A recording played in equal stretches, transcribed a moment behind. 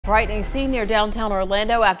Frightening scene near downtown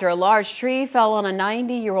Orlando after a large tree fell on a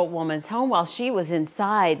 90-year-old woman's home while she was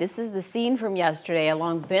inside. This is the scene from yesterday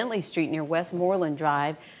along Bentley Street near Westmoreland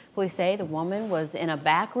Drive. Police say the woman was in a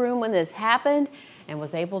back room when this happened and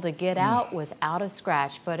was able to get out without a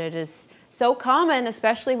scratch. But it is so common,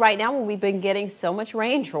 especially right now when we've been getting so much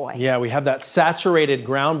rain, Troy. Yeah, we have that saturated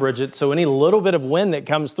ground, Bridget, so any little bit of wind that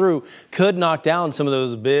comes through could knock down some of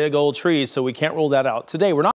those big old trees, so we can't rule that out. Today, we're not